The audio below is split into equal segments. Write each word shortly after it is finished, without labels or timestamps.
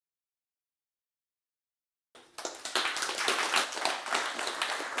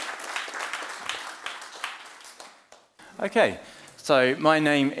Okay, so my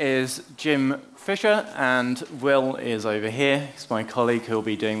name is Jim Fisher, and Will is over here. He's my colleague who will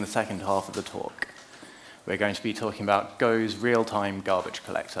be doing the second half of the talk. We're going to be talking about Go's real-time garbage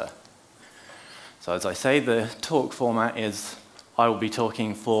collector. So as I say, the talk format is I will be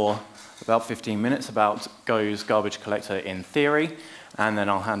talking for about 15 minutes about Go's garbage collector in theory, and then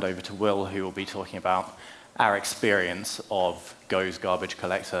I'll hand over to Will, who will be talking about our experience of Go's garbage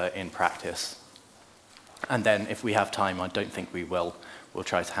collector in practice. And then, if we have time, I don't think we will, we'll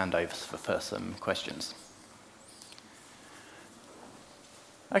try to hand over for some questions.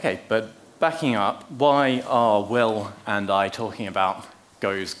 Okay, but backing up, why are Will and I talking about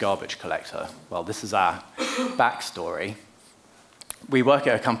Go's garbage collector? Well, this is our backstory. We work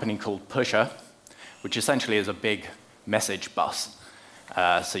at a company called Pusher, which essentially is a big message bus.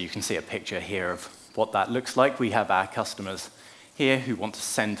 So you can see a picture here of what that looks like. We have our customers here who want to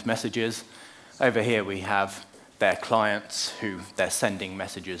send messages. Over here we have their clients who they're sending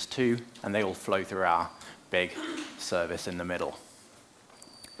messages to, and they all flow through our big service in the middle.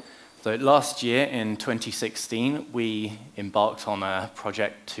 So last year, in 2016, we embarked on a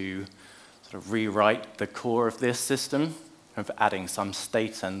project to sort of rewrite the core of this system, of adding some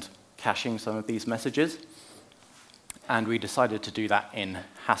state and caching some of these messages. And we decided to do that in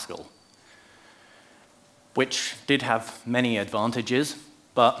Haskell, which did have many advantages,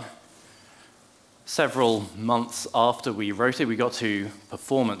 but several months after we wrote it, we got to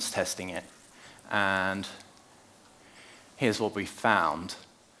performance testing it. And here's what we found.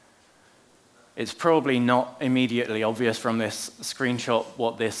 It's probably not immediately obvious from this screenshot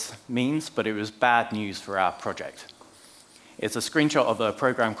what this means, but it was bad news for our project. It's a screenshot of a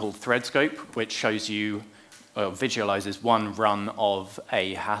program called ThreadScope, which shows you, visualizes one run of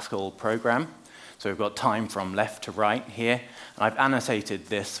a Haskell program. So we've got time from left to right here. And I've annotated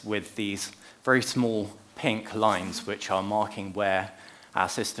this with these very small pink lines, which are marking where our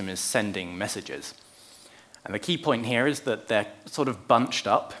system is sending messages. And the key point here is that they're sort of bunched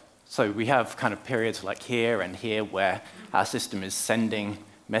up. So we have kind of periods like here and here where our system is sending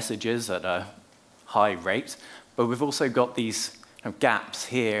messages at a high rate. But we've also got these kind of gaps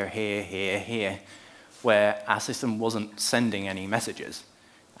here, here, here, here, where our system wasn't sending any messages.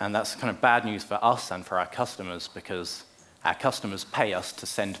 And that's kind of bad news for us and for our customers, because our customers pay us to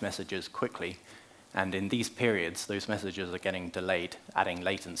send messages quickly. And in these periods, those messages are getting delayed, adding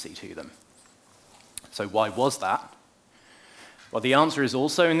latency to them. So why was that? Well, the answer is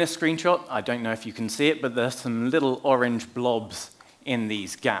also in this screenshot. I don't know if you can see it, but there's some little orange blobs in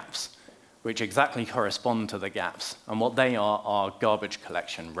these gaps, which exactly correspond to the gaps. And what they are garbage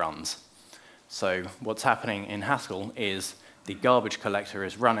collection runs. So what's happening in Haskell is the garbage collector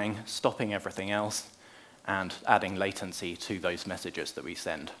is running, stopping everything else, and adding latency to those messages that we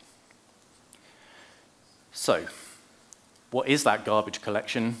send. So what is that garbage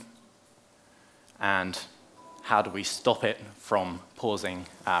collection, and how do we stop it from pausing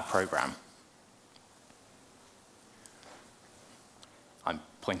our program? I'm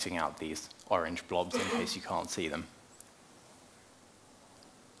pointing out these orange blobs in case you can't see them.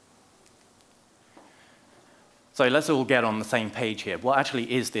 So let's all get on the same page here. What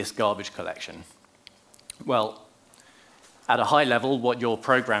actually is this garbage collection? Well, at a high level, what your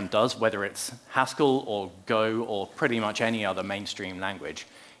program does, whether it's Haskell or Go or pretty much any other mainstream language,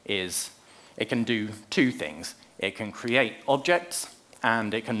 is it can do two things. It can create objects,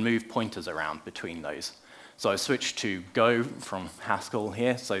 and it can move pointers around between those. So I switched to Go from Haskell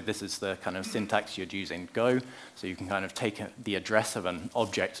here. So this is the kind of syntax you'd use in Go. So you can kind of take the address of an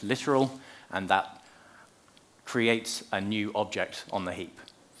object literal, and that creates a new object on the heap.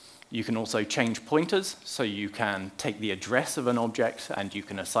 You can also change pointers, so you can take the address of an object and you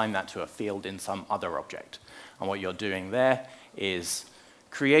can assign that to a field in some other object. And what you're doing there is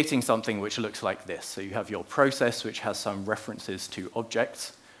creating something which looks like this. So you have your process, which has some references to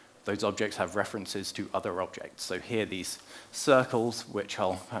objects. Those objects have references to other objects. So here, these circles, which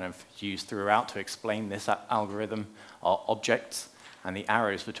I'll kind of use throughout to explain this algorithm, are objects, and the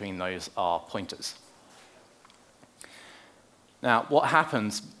arrows between those are pointers. Now, what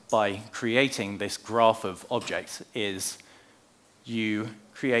happens by creating this graph of objects is you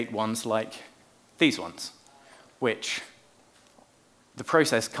create ones like these ones, which the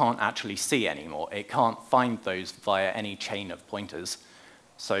process can't actually see anymore. It can't find those via any chain of pointers.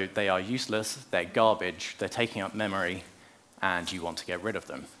 So they are useless, they're garbage, they're taking up memory, and you want to get rid of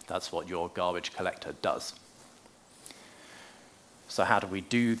them. That's what your garbage collector does. So how do we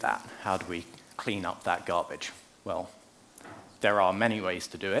do that? How do we clean up that garbage? Well, there are many ways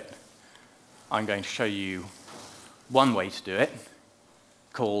to do it. I'm going to show you one way to do it,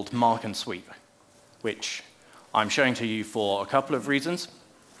 called mark and sweep, which I'm showing to you for a couple of reasons.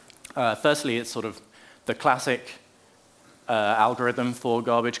 Firstly, it's sort of the classic algorithm for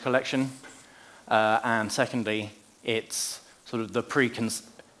garbage collection. And secondly, it's sort of the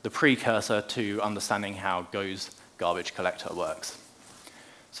precursor to understanding how Go's garbage collector works.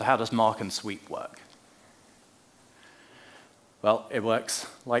 So how does mark and sweep work? Well, it works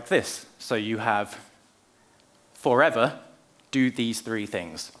like this. So you have forever do these three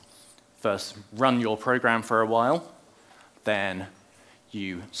things. First, run your program for a while. Then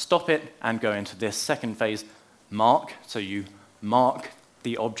you stop it and go into this second phase, mark. So you mark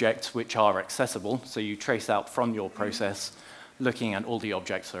the objects which are accessible. So you trace out from your process, looking at all the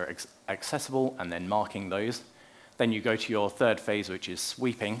objects that are accessible and then marking those. Then you go to your third phase, which is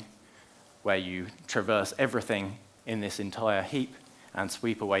sweeping, where you traverse everything in this entire heap and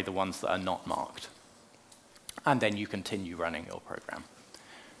sweep away the ones that are not marked. And then you continue running your program.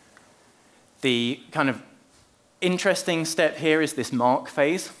 The kind of interesting step here is this mark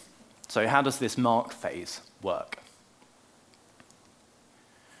phase. So how does this mark phase work?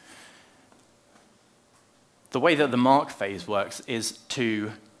 The way that the mark phase works is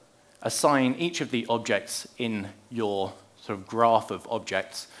to assign each of the objects in your sort of graph of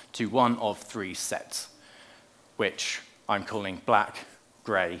objects to one of three sets, which I'm calling black,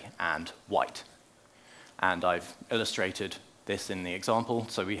 gray, and white. And I've illustrated this in the example.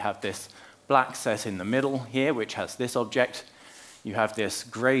 So we have this black set in the middle here, which has this object. You have this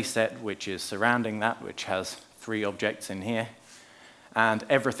gray set, which is surrounding that, which has three objects in here. And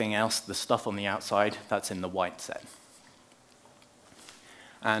everything else, the stuff on the outside, that's in the white set.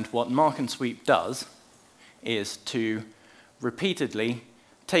 And what mark and sweep does is to repeatedly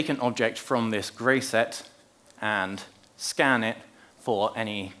take an object from this gray set and scan it for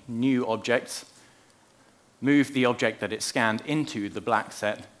any new objects, move the object that it scanned into the black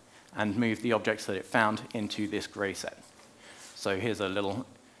set, and move the objects that it found into this gray set. So here's a little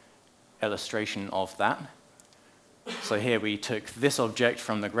illustration of that. So here we took this object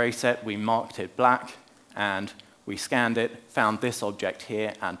from the gray set, we marked it black, and we scanned it, found this object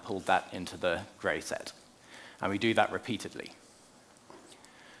here, and pulled that into the gray set. And we do that repeatedly.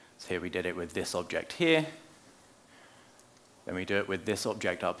 So here we did it with this object here. Then we do it with this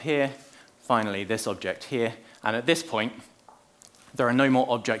object up here. Finally, this object here. And at this point, there are no more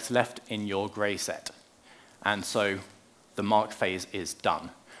objects left in your gray set. And so the mark phase is done.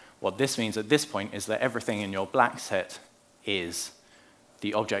 What this means at this point is that everything in your black set is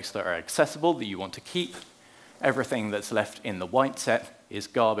the objects that are accessible that you want to keep. Everything that's left in the white set is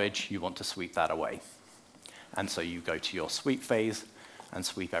garbage. You want to sweep that away. And so you go to your sweep phase and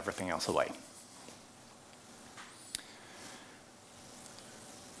sweep everything else away.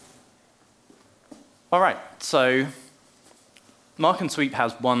 All right, so mark and sweep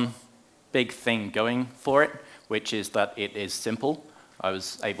has one big thing going for it, which is that it is simple. I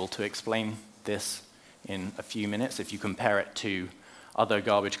was able to explain this in a few minutes. If you compare it to other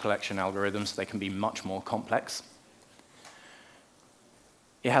garbage collection algorithms, they can be much more complex.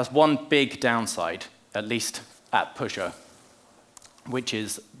 It has one big downside, at least at pusher, which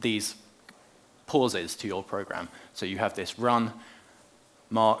is these pauses to your program. So you have this run,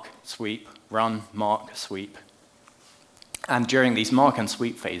 mark, sweep, run, mark, sweep. And during these mark and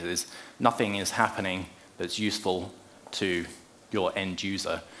sweep phases, nothing is happening that's useful to your end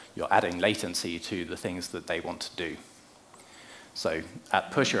user. You're adding latency to the things that they want to do. So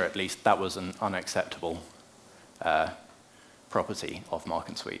at pusher, at least, that was an unacceptable property of mark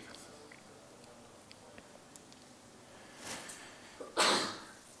and sweep.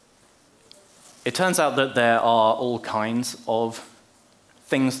 It turns out that there are all kinds of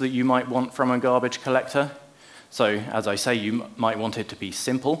things that you might want from a garbage collector. So as I say, you might want it to be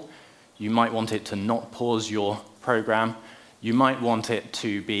simple. You might want it to not pause your program. You might want it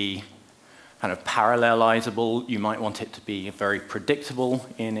to be kind of parallelizable. You might want it to be very predictable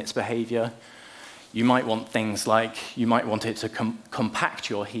in its behavior. You might want things like, you might want it to compact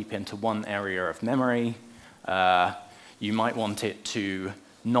your heap into one area of memory. You might want it to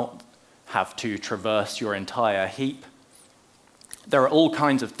not have to traverse your entire heap. There are all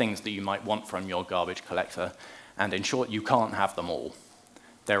kinds of things that you might want from your garbage collector, and in short, you can't have them all.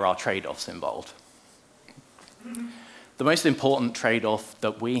 There are trade-offs involved. The most important trade-off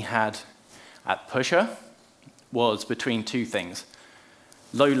that we had at Pusher was between two things: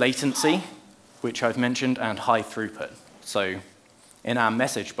 low latency, which I've mentioned, and high throughput. So in our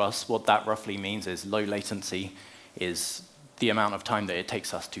message bus, what that roughly means is low latency is the amount of time that it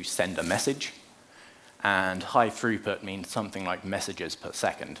takes us to send a message, and high throughput means something like messages per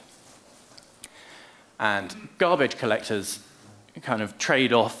second. And garbage collectors kind of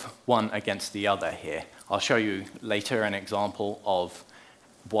trade off one against the other here. I'll show you later an example of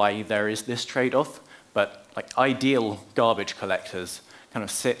why there is this trade-off, but like ideal garbage collectors kind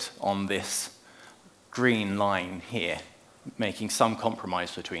of sit on this green line here, making some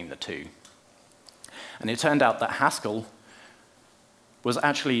compromise between the two. And it turned out that Haskell was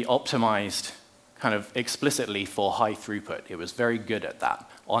actually optimized kind of explicitly for high throughput. It was very good at that.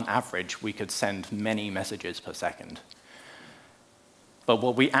 On average, we could send many messages per second. But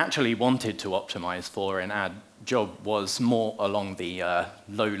what we actually wanted to optimize for in our job was more along the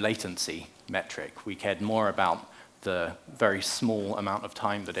low latency metric. We cared more about the very small amount of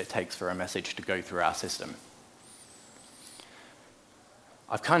time that it takes for a message to go through our system.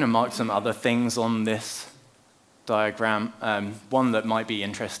 I've kind of marked some other things on this diagram. One that might be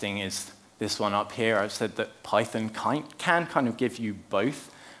interesting is this one up here. I've said that Python can kind of give you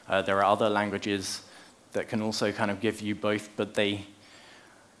both. There are other languages that can also kind of give you both, but they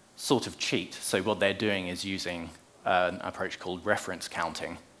sort of cheat. So what they're doing is using an approach called reference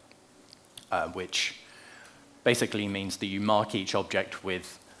counting, which basically means that you mark each object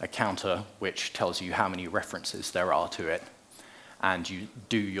with a counter which tells you how many references there are to it, and you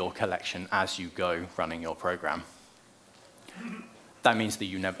do your collection as you go running your program. That means that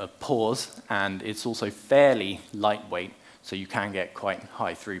you never pause, and it's also fairly lightweight, so you can get quite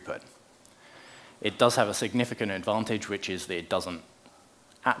high throughput. It does have a significant advantage, which is that it doesn't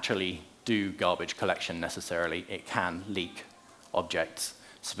actually do garbage collection necessarily. It can leak objects.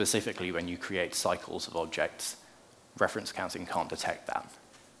 Specifically, when you create cycles of objects, reference counting can't detect that.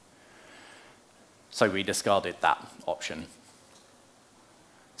 So we discarded that option.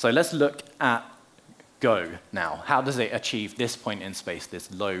 So let's look at Go now. How does it achieve this point in space,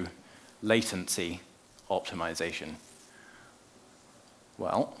 this low latency optimization?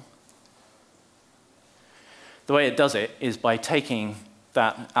 Well, the way it does it is by taking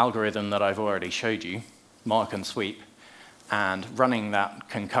that algorithm that I've already showed you, mark and sweep, and running that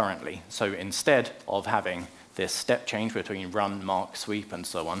concurrently. So instead of having this step change between run, mark, sweep, and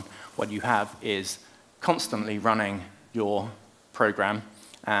so on, what you have is constantly running your program,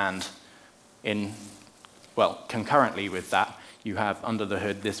 and concurrently with that, you have under the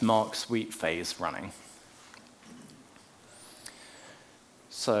hood this mark sweep phase running.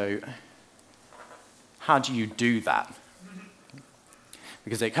 So how do you do that?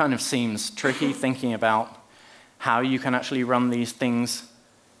 Because it kind of seems tricky thinking about how you can actually run these things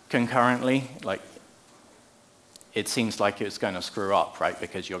concurrently. Like, it seems like it's going to screw up, right?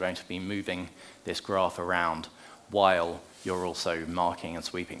 Because you're going to be moving this graph around while you're also marking and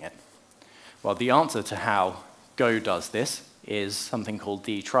sweeping it. Well, the answer to how Go does this is something called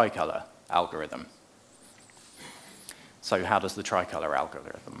the tricolor algorithm. So how does the tricolor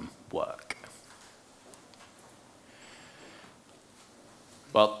algorithm work?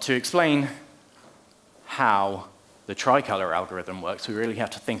 Well, to explain how the tricolor algorithm works, we really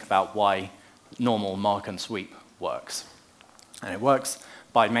have to think about why normal mark and sweep works. And it works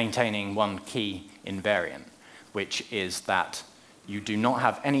by maintaining one key invariant, which is that you do not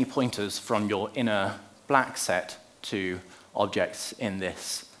have any pointers from your inner black set to objects in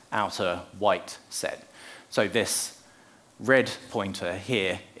this outer white set. So this red pointer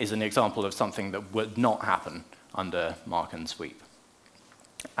here is an example of something that would not happen under mark and sweep.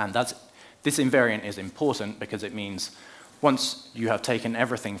 And this invariant is important because it means once you have taken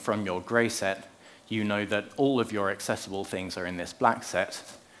everything from your gray set, you know that all of your accessible things are in this black set,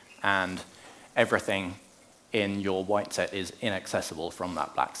 and everything in your white set is inaccessible from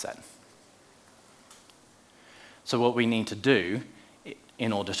that black set. So what we need to do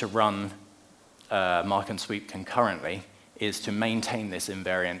in order to run mark and sweep concurrently is to maintain this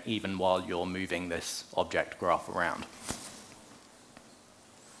invariant even while you're moving this object graph around.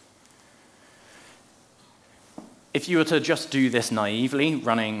 If you were to just do this naively,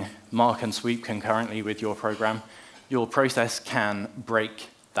 running mark and sweep concurrently with your program, your process can break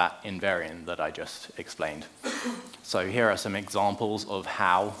that invariant that I just explained. So here are some examples of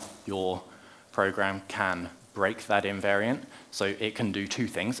how your program can break that invariant. So it can do two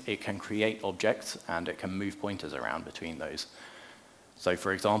things. It can create objects, and it can move pointers around between those. So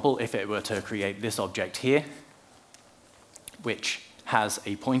for example, if it were to create this object here, which has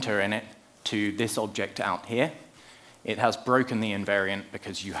a pointer in it to this object out here, it has broken the invariant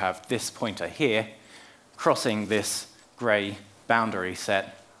because you have this pointer here crossing this gray boundary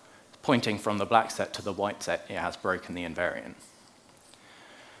set, pointing from the black set to the white set. It has broken the invariant.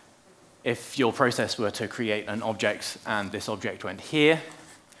 If your process were to create an object and this object went here,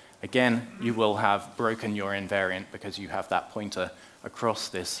 again, you will have broken your invariant because you have that pointer across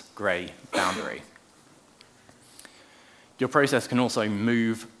this gray boundary. Your process can also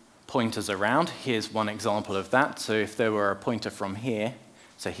move pointers around. Here's one example of that. So if there were a pointer from here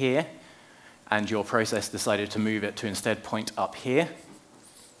to here, and your process decided to move it to instead point up here,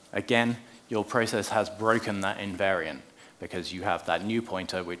 again, your process has broken that invariant because you have that new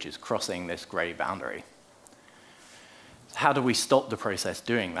pointer which is crossing this gray boundary. How do we stop the process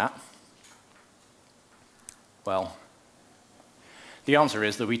doing that? Well, the answer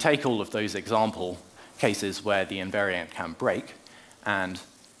is that we take all of those example cases where the invariant can break, and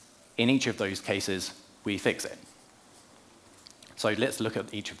in each of those cases, we fix it. So let's look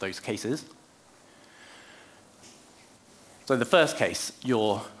at each of those cases. So the first case,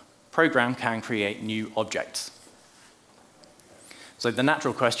 your program can create new objects. So the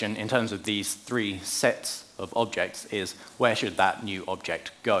natural question in terms of these three sets of objects is, where should that new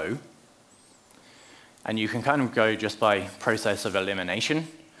object go? And you can kind of go just by process of elimination.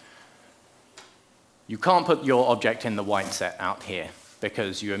 You can't put your object in the white set out here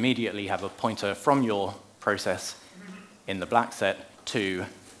because you immediately have a pointer from your process in the black set to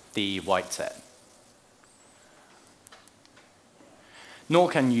the white set. Nor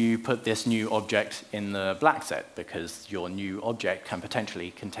can you put this new object in the black set because your new object can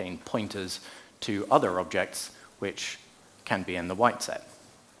potentially contain pointers to other objects which can be in the white set.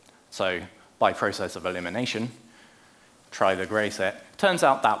 So by process of elimination, try the gray set. Turns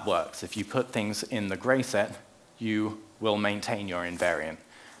out that works. If you put things in the gray set, you will maintain your invariant.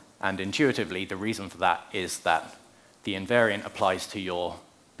 And intuitively, the reason for that is that the invariant applies to your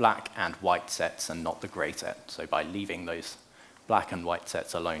black and white sets and not the gray set. So by leaving those black and white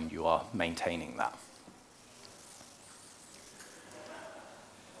sets alone, you are maintaining that.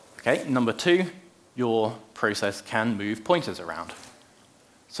 Okay, number two, your process can move pointers around.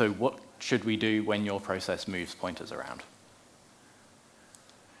 So what should we do when your process moves pointers around?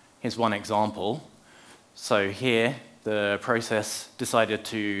 Here's one example. So here, the process decided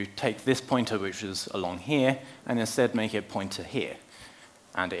to take this pointer, which is along here, and instead make it point to here.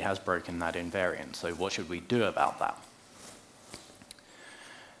 And it has broken that invariant. So what should we do about that?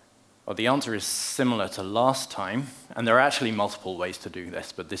 Well, the answer is similar to last time, and there are actually multiple ways to do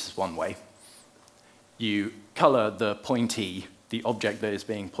this, but this is one way. You color the pointee, the object that is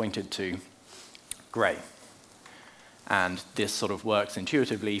being pointed to, gray. And this sort of works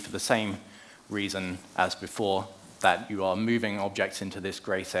intuitively for the same reason as before, that you are moving objects into this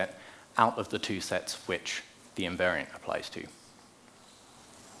gray set out of the two sets which the invariant applies to.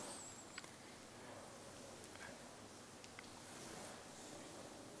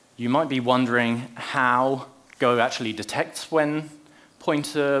 You might be wondering how Go actually detects when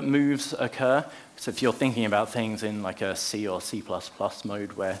pointer moves occur. So if you're thinking about things in like a C or C++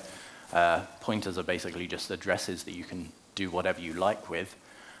 mode where pointers are basically just addresses that you can do whatever you like with,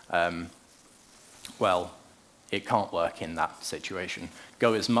 well, it can't work in that situation.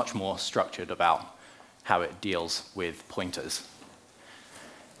 Go is much more structured about how it deals with pointers.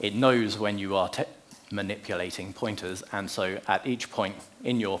 It knows when you are manipulating pointers, and so at each point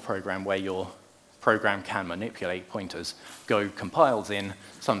in your program where your program can manipulate pointers, Go compiles in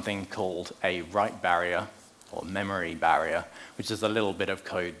something called a write barrier or memory barrier, which is a little bit of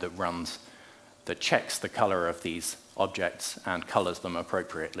code that checks the color of these objects and colors them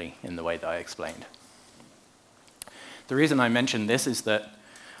appropriately in the way that I explained. The reason I mention this is that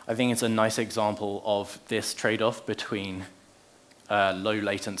I think it's a nice example of this trade-off between low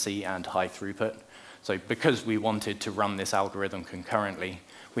latency and high throughput. So because we wanted to run this algorithm concurrently,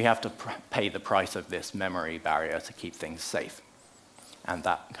 we have to pay the price of this memory barrier to keep things safe. And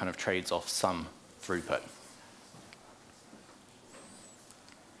that kind of trades off some throughput.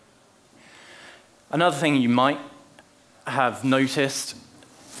 Another thing you might have noticed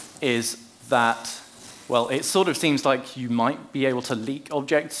is that, well, it sort of seems like you might be able to leak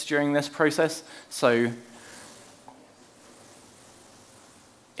objects during this process. So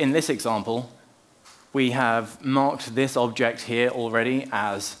in this example, we have marked this object here already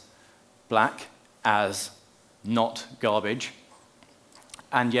as black, as not garbage.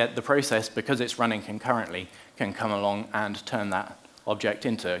 And yet the process, because it's running concurrently, can come along and turn that object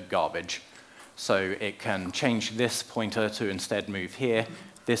into garbage. So it can change this pointer to instead move here.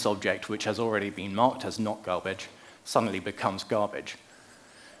 This object, which has already been marked as not garbage, suddenly becomes garbage.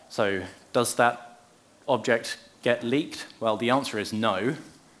 So does that object get leaked? Well, the answer is no.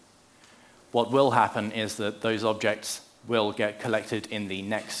 What will happen is that those objects will get collected in the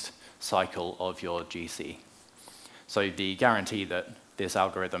next cycle of your GC. So the guarantee that this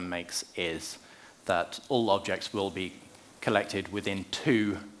algorithm makes is that all objects will be collected within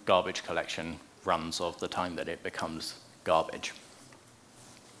 2 garbage collection runs of the time that it becomes garbage.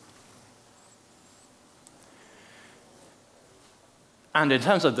 And in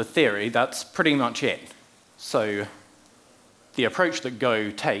terms of the theory, that's pretty much it. So the approach that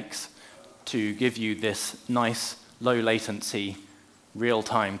Go takes to give you this nice low latency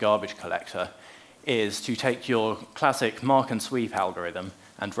real-time garbage collector is to take your classic mark and sweep algorithm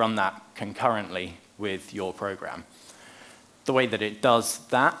and run that concurrently with your program. The way that it does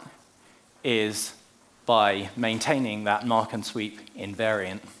that is by maintaining that mark and sweep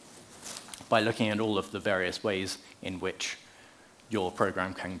invariant by looking at all of the various ways in which your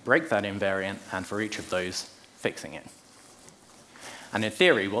program can break that invariant, and for each of those, fixing it. And in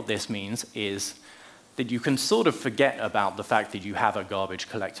theory, what this means is that you can sort of forget about the fact that you have a garbage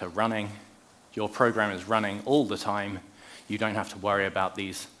collector running. Your program is running all the time. You don't have to worry about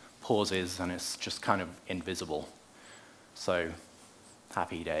these pauses, and it's just kind of invisible. So,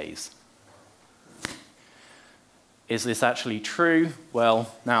 happy days. Is this actually true?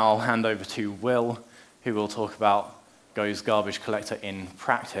 Well, now I'll hand over to Will, who will talk about Go's garbage collector in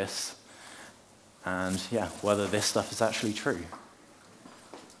practice, and yeah, whether this stuff is actually true.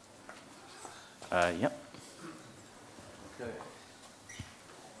 Yep. Okay.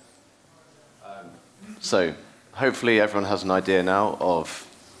 So hopefully everyone has an idea now of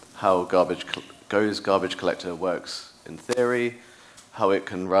how Go's garbage collector works in theory, how it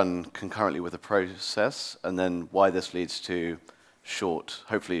can run concurrently with a process, and then why this leads to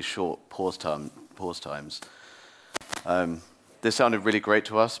hopefully short pause times. This sounded really great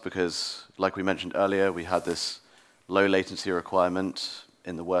to us because, like we mentioned earlier, we had this low latency requirement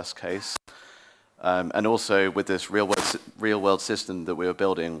in the worst case. And also, with this real-world system that we were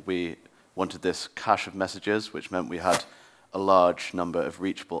building, we wanted this cache of messages, which meant we had a large number of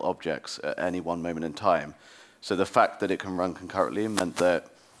reachable objects at any one moment in time. So the fact that it can run concurrently meant that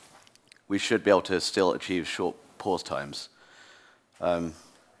we should be able to still achieve short pause times.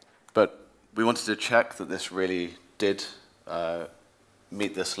 But we wanted to check that this really did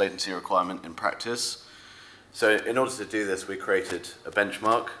meet this latency requirement in practice. So in order to do this, we created a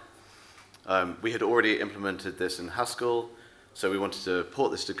benchmark. We had already implemented this in Haskell, so we wanted to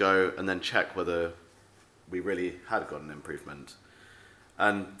port this to Go and then check whether we really had got an improvement.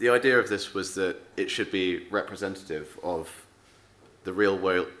 And the idea of this was that it should be representative of the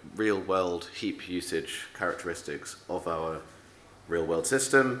real-world heap usage characteristics of our real-world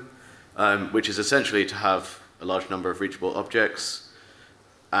system, which is essentially to have a large number of reachable objects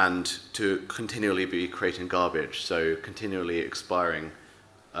and to continually be creating garbage, so continually expiring,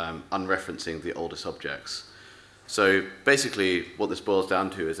 unreferencing the oldest objects. So basically what this boils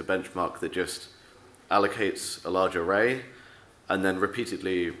down to is a benchmark that just allocates a large array and then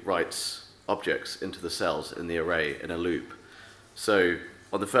repeatedly writes objects into the cells in the array in a loop. So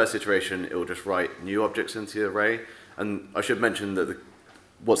on the first iteration, it will just write new objects into the array. And I should mention that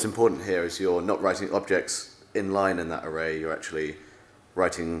what's important here is you're not writing objects in line in that array. You're actually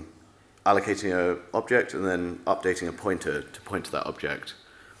allocating an object and then updating a pointer to point to that object.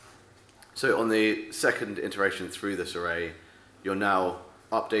 So on the second iteration through this array, you're now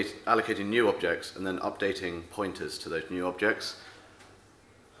allocating new objects and then updating pointers to those new objects,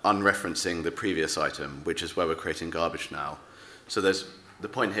 unreferencing the previous item, which is where we're creating garbage now. So the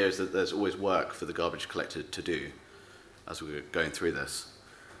point here is that there's always work for the garbage collector to do as we're going through this.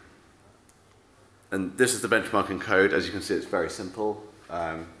 And this is the benchmarking code. As you can see, it's very simple.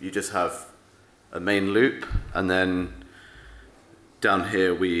 You just have a main loop, and then down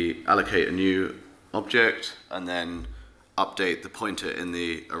here we allocate a new object and then update the pointer in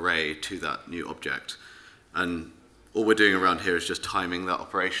the array to that new object. And all we're doing around here is just timing that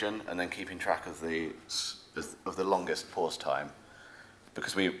operation and then keeping track of the longest pause time,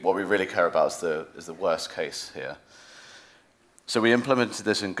 because what we really care about is the worst case here. So we implemented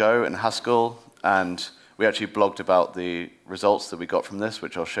this in Go and Haskell, and we actually blogged about the results that we got from this,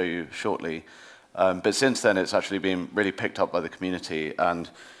 which I'll show you shortly. But since then, it's actually been really picked up by the community, and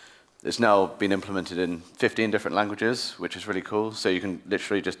it's now been implemented in 15 different languages, which is really cool. So you can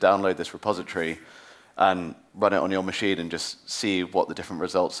literally just download this repository and run it on your machine and just see what the different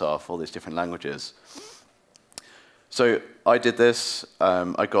results are for all these different languages. So I did this.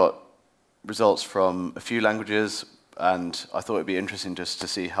 I got results from a few languages, and I thought it'd be interesting just to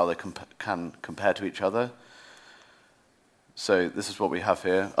see how they can compare to each other. So this is what we have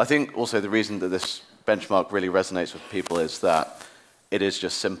here. I think also the reason that this benchmark really resonates with people is that it is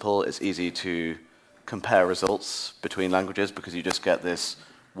just simple. It's easy to compare results between languages because you just get this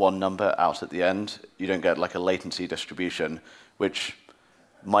one number out at the end. You don't get like a latency distribution, which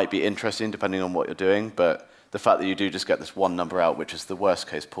might be interesting depending on what you're doing, but the fact that you do just get this one number out, which is the worst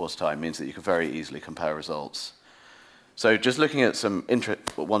case pause time, means that you can very easily compare results. So just looking at some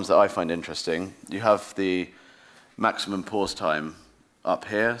ones that I find interesting, you have the maximum pause time up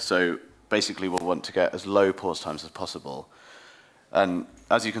here. So basically we'll want to get as low pause times as possible. And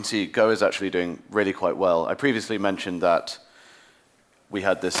as you can see, Go is actually doing really quite well. I previously mentioned that we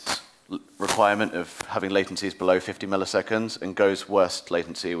had this requirement of having latencies below 50 milliseconds, and Go's worst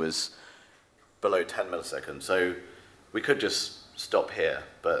latency was below 10 milliseconds. So we could just stop here,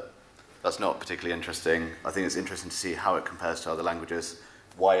 but that's not particularly interesting. I think it's interesting to see how it compares to other languages,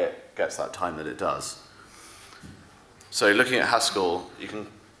 why it gets that time that it does. So looking at Haskell, you can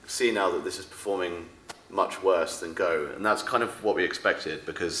see now that this is performing much worse than Go, and that's kind of what we expected,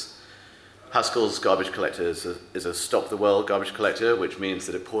 because Haskell's garbage collector is a stop-the-world garbage collector, which means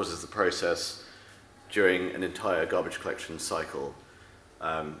that it pauses the process during an entire garbage collection cycle,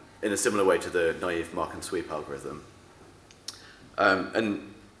 in a similar way to the naive mark and sweep algorithm.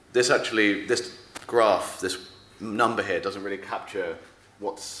 And this graph, this number here, doesn't really capture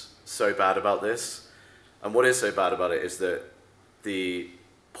what's so bad about this. And what is so bad about it is that the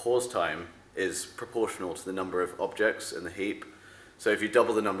pause time is proportional to the number of objects in the heap. So if you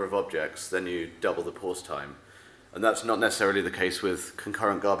double the number of objects, then you double the pause time. And that's not necessarily the case with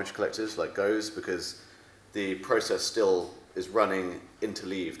concurrent garbage collectors like Go's, because the process still is running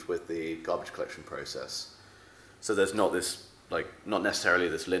interleaved with the garbage collection process. So there's not this, not necessarily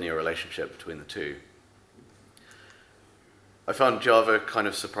this linear relationship between the two. I found Java kind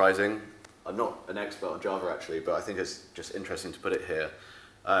of surprising. I'm not an expert on Java actually, but I think it's just interesting to put it here.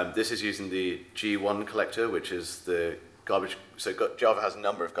 This is using the G1 collector, which is the garbage. So Java has a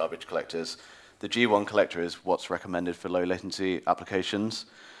number of garbage collectors. The G1 collector is what's recommended for low latency applications.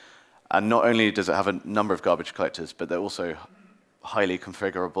 And not only does it have a number of garbage collectors, but they're also highly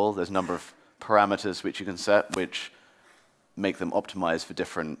configurable. There's a number of parameters which you can set, which make them optimized for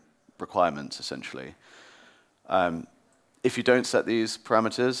different requirements, essentially. If you don't set these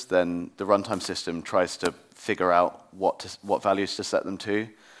parameters, then the runtime system tries to figure out what values to set them to,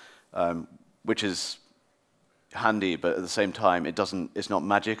 which is handy, but at the same time, it's not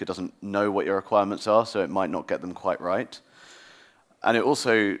magic. It doesn't know what your requirements are, so it might not get them quite right. And it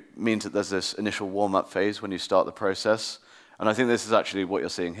also means that there's this initial warm-up phase when you start the process. And I think this is actually what you're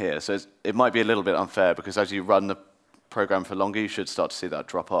seeing here. So it might be a little bit unfair, because as you run the program for longer, you should start to see that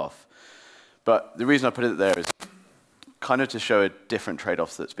drop off. But the reason I put it there is kind of to show a different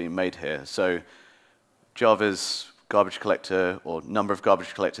trade-off that's being made here. So Java's garbage collector, or number of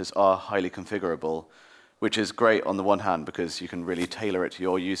garbage collectors, are highly configurable, which is great on the one hand because you can really tailor it to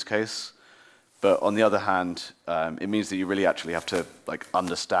your use case. But on the other hand, it means that you really actually have to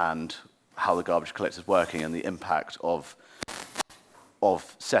understand how the garbage collector is working and the impact of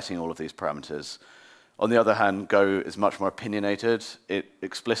setting all of these parameters. On the other hand, Go is much more opinionated. It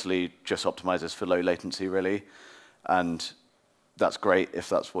explicitly just optimizes for low latency, really. And that's great if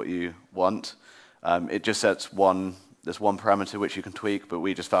that's what you want. It just sets there's one parameter which you can tweak, but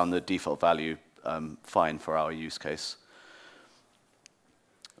we just found the default value fine for our use case.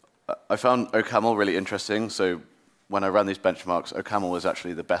 I found OCaml really interesting. So when I ran these benchmarks, OCaml was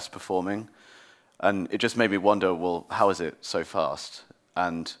actually the best performing. And it just made me wonder, well, how is it so fast?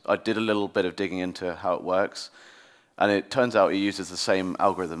 And I did a little bit of digging into how it works. And it turns out it uses the same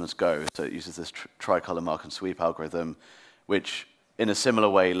algorithm as Go. So it uses this tricolor mark and sweep algorithm, which in a similar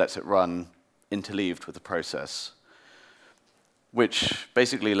way lets it run interleaved with the process. Which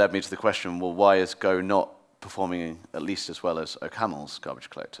basically led me to the question, well, why is Go not performing at least as well as OCaml's garbage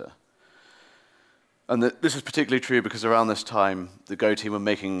collector? And this is particularly true because around this time, the Go team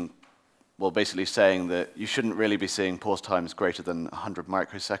were basically saying that you shouldn't really be seeing pause times greater than 100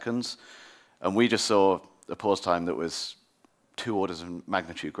 microseconds. And we just saw a pause time that was 2 orders of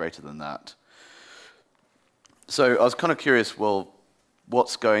magnitude greater than that. So I was kind of curious, well,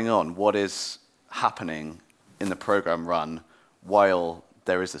 what's going on? What is happening in the program run while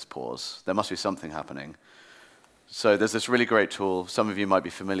there is this pause? There must be something happening. So there's this really great tool. Some of you might be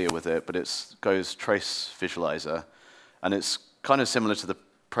familiar with it, but it's Go's trace visualizer. And it's kind of similar to the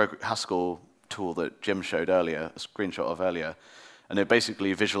Haskell tool that Jim showed earlier, a screenshot of earlier. And it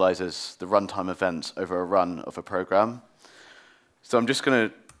basically visualizes the runtime events over a run of a program. So I'm just going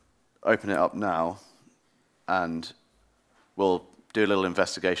to open it up now, and we'll do a little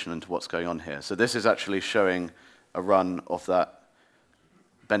investigation into what's going on here. So this is actually showing a run of that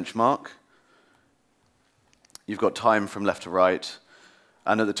benchmark. You've got time from left to right.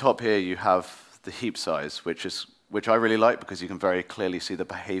 And at the top here, you have the heap size, which I really like because you can very clearly see the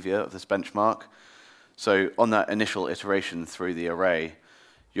behavior of this benchmark. So on that initial iteration through the array,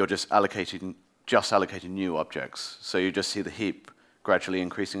 you're just allocating new objects. So you just see the heap gradually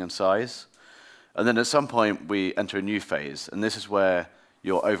increasing in size. And then at some point, we enter a new phase. And this is where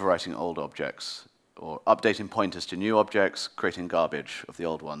you're overwriting old objects or updating pointers to new objects, creating garbage of the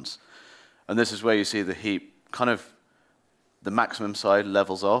old ones. And this is where you see the heap kind of the maximum size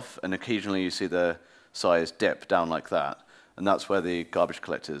levels off, and occasionally you see the size dip down like that. And that's where the garbage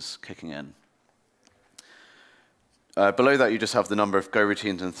collector is kicking in. Below that, you just have the number of Go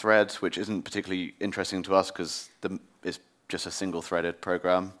routines and threads, which isn't particularly interesting to us because it's just a single-threaded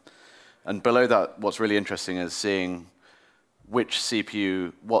program. And below that, what's really interesting is seeing which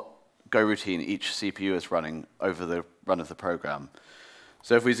CPU, what Go routine each CPU is running over the run of the program.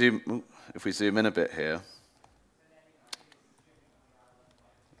 So if we zoom in a bit here,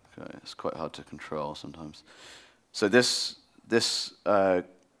 okay, it's quite hard to control sometimes. So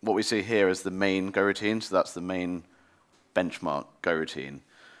what we see here is the main Go routine, so that's the main benchmark Go routine.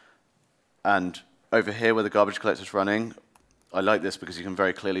 And over here where the garbage collector is running, I like this because you can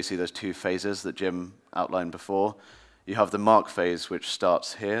very clearly see those two phases that Jim outlined before. You have the mark phase, which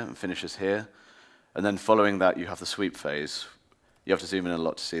starts here and finishes here. And then following that, you have the sweep phase. You have to zoom in a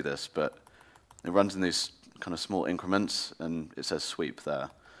lot to see this, but it runs in these kind of small increments, and it says sweep there.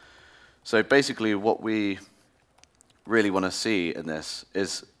 So basically, what we really want to see in this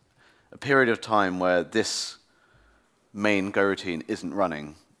is a period of time where this main Go routine isn't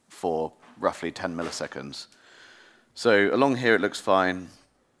running for roughly 10 milliseconds. So along here, it looks fine,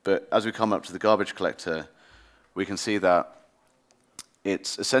 but as we come up to the garbage collector, we can see that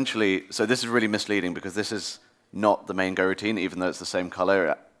it's essentially, so this is really misleading because this is not the main Go routine, even though it's the same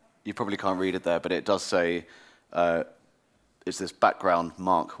color. You probably can't read it there, but it does say it's this background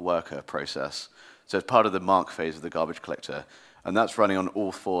mark worker process. So it's part of the mark phase of the garbage collector, and that's running on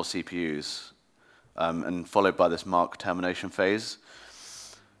all 4 CPUs, and followed by this mark termination phase.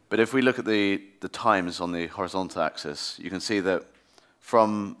 But if we look at the times on the horizontal axis, you can see that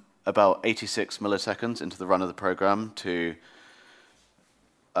from about 86 milliseconds into the run of the program to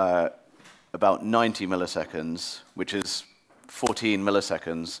about 90 milliseconds, which is 14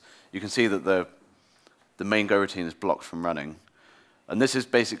 milliseconds, you can see that the main Go routine is blocked from running. And this is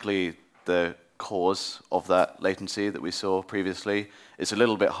basically the cause of that latency that we saw previously. It's a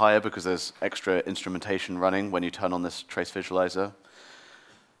little bit higher because there's extra instrumentation running when you turn on this trace visualizer.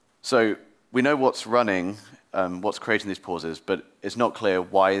 So we know what's running, what's creating these pauses, but it's not clear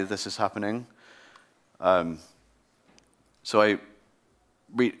why this is happening. So I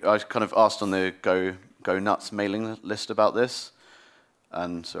kind of asked on the Go Nuts mailing list about this.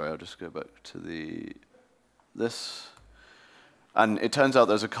 And sorry, I'll just go back to this. And it turns out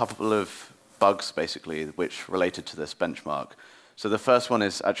there's a couple of bugs, basically, which related to this benchmark. So the first one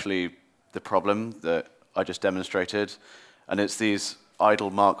is actually the problem that I just demonstrated. And it's these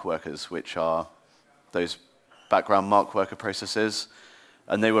idle mark workers, which are those background mark worker processes.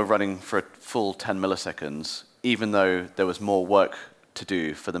 And they were running for a full 10 milliseconds, even though there was more work to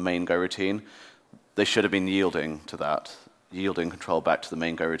do for the main Go routine. They should have been yielding to that, yielding control back to the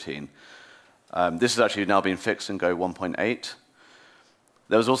main Go routine. This has actually now been fixed in Go 1.8.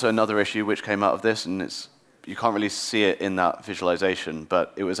 There was also another issue which came out of this, and you can't really see it in that visualization,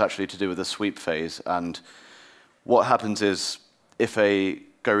 but it was actually to do with the sweep phase. And what happens is, if a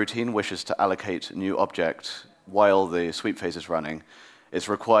Go routine wishes to allocate a new object while the sweep phase is running, it's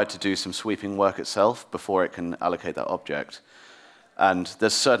required to do some sweeping work itself before it can allocate that object. And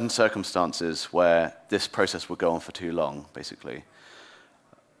there's certain circumstances where this process will go on for too long, basically.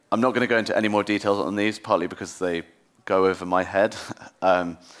 I'm not going to go into any more details on these, partly because they go over my head.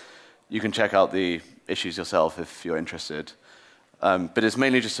 You can check out the issues yourself if you're interested. But it's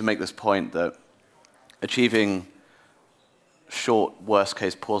mainly just to make this point that achieving short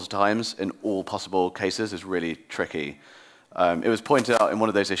worst-case pause times in all possible cases is really tricky. It was pointed out in one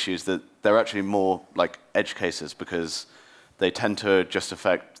of those issues that they're actually more like edge cases because they tend to just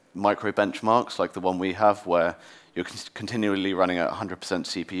affect micro benchmarks like the one we have where you're continually running at 100%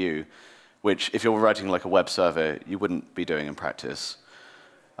 CPU, which if you're writing like a web server, you wouldn't be doing in practice.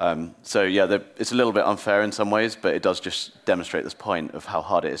 So yeah, it's a little bit unfair in some ways, but it does just demonstrate this point of how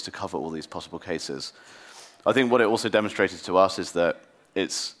hard it is to cover all these possible cases. I think what it also demonstrated to us is that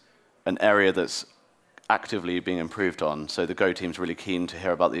it's an area that's actively being improved on. So the Go team's really keen to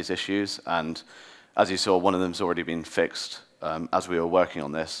hear about these issues. And as you saw, one of them's already been fixed as we were working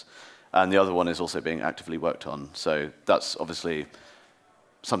on this. And the other one is also being actively worked on. So that's obviously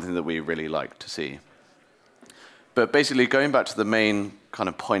something that we really like to see. But basically, going back to the main kind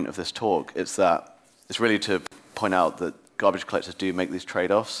of point of this talk, it's really to point out that garbage collectors do make these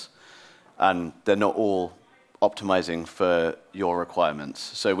trade-offs. And they're not all optimizing for your requirements.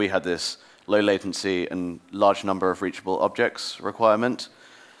 So we had this low latency and large number of reachable objects requirement.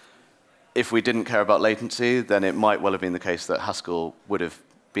 If we didn't care about latency, then it might well have been the case that Haskell would have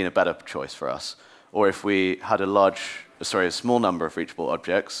been a better choice for us. or if we had a small number of reachable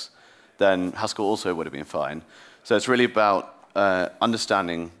objects, then Haskell also would have been fine. So it's really about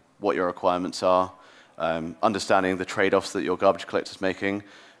understanding what your requirements are, understanding the trade-offs that your garbage collector is making.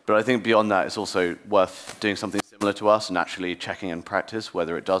 But I think beyond that, it's also worth doing something similar to us and actually checking in practice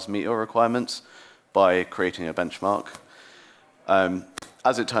whether it does meet your requirements by creating a benchmark.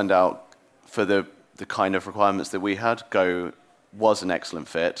 As it turned out, for the kind of requirements that we had, Go was an excellent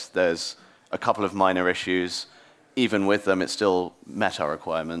fit. There's a couple of minor issues. Even with them, it still met our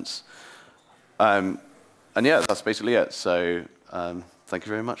requirements. And yeah, that's basically it. So thank you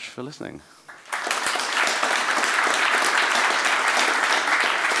very much for listening.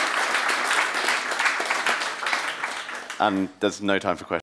 And there's no time for questions.